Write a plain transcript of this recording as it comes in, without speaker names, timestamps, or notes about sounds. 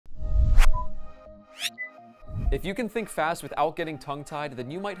If you can think fast without getting tongue-tied, then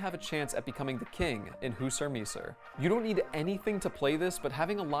you might have a chance at becoming the king in Who Sir, Me Sir. You don't need anything to play this, but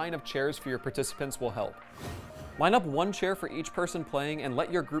having a line of chairs for your participants will help. Line up one chair for each person playing and let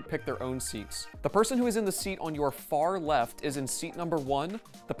your group pick their own seats. The person who is in the seat on your far left is in seat number 1,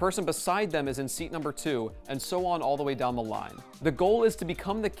 the person beside them is in seat number 2, and so on all the way down the line. The goal is to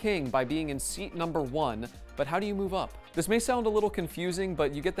become the king by being in seat number 1, but how do you move up? This may sound a little confusing,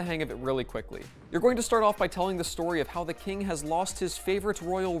 but you get the hang of it really quickly. You're going to start off by telling the story of how the king has lost his favorite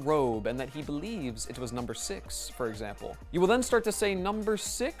royal robe and that he believes it was number 6, for example. You will then start to say, "Number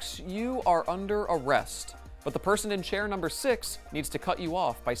 6, you are under arrest." But the person in chair number 6 needs to cut you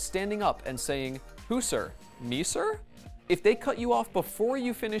off by standing up and saying, "Who, sir? Me, sir?" If they cut you off before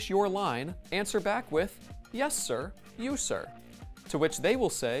you finish your line, answer back with, "Yes, sir, you, sir." To which they will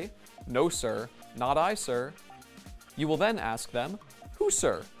say, "No, sir, not I, sir." You will then ask them, "Who,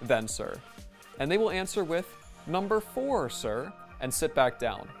 sir, then, sir?" And they will answer with, "Number 4, sir," and sit back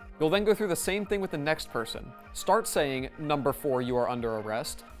down. You'll then go through the same thing with the next person. Start saying, "Number 4, you are under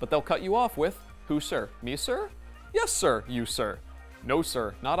arrest," but they'll cut you off with, "Who, sir? Me, sir? Yes, sir, you, sir. No,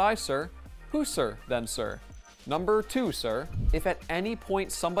 sir, not I, sir. Who, sir, then, sir? Number 2, sir." If at any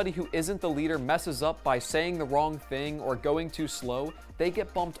point somebody who isn't the leader messes up by saying the wrong thing or going too slow, they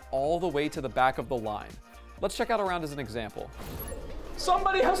get bumped all the way to the back of the line. Let's check out a round as an example.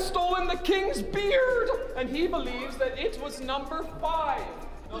 Somebody has stolen the king's beard, and he believes that it was number 5.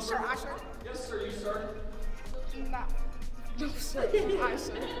 No, sir, I, sir. Yes, sir, you, sir. No, sir, I,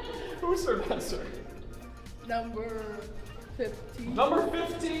 sir. Who, sir, then, sir? Number 15. Number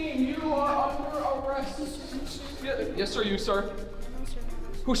 15, you are under arrest. Yes, sir, you, sir. No, sir.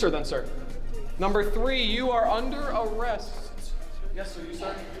 Who, sir, then, sir? Number 3, you are under arrest. Yes, sir, you,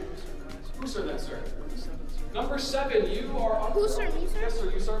 sir. Who, sir, then, sir? Number 7, you are under Who, sir, me, sir? Yes,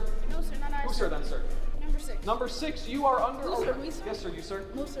 sir, you, sir. No, sir, not I, Who, sir, then, sir? Number 6. Number 6, you are under Who, sir, arrest. me, sir? Yes, sir, you, sir.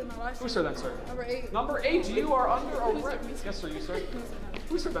 No, sir, not I, sir. Who, sir, then, sir? Number 8. Number 8, you are under Who, sir, arrest. me, sir? Yes, sir, you, sir. No, sir, not I.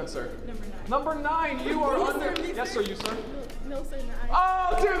 Who, sir, then, sir? Number 9. Number 9, you are Who, under. sir, me, Yes, sir, you, sir. No, sir, not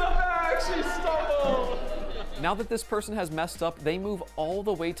I. Oh, to the back, she stumbled. Now that this person has messed up, they move all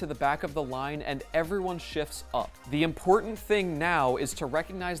the way to the back of the line and everyone shifts up. The important thing now is to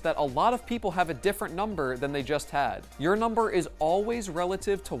recognize that a lot of people have a different number than they just had. Your number is always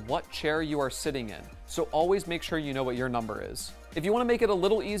relative to what chair you are sitting in, so always make sure you know what your number is. If you want to make it a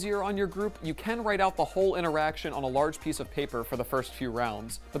little easier on your group, you can write out the whole interaction on a large piece of paper for the first few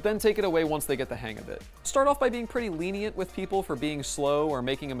rounds, but then take it away once they get the hang of it. Start off by being pretty lenient with people for being slow or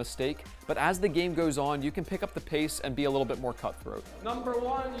making a mistake, but as the game goes on, you can pick up the pace and be a little bit more cutthroat. Number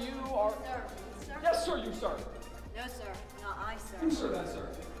 1, you are. Sir. Yes, sir, you, sir. No, sir. Not I, sir. Who, sir, then, sir?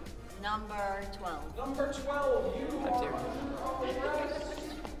 Number 12. Number 12, you are under arrest.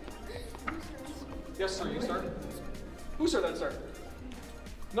 Yes, sir, you, sir. Who, sir, then, sir?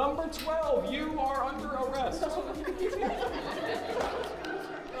 Number 12, you are under arrest.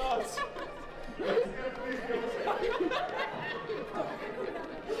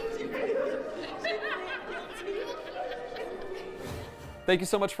 Thank you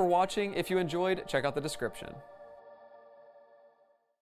so much for watching. If you enjoyed, check out the description.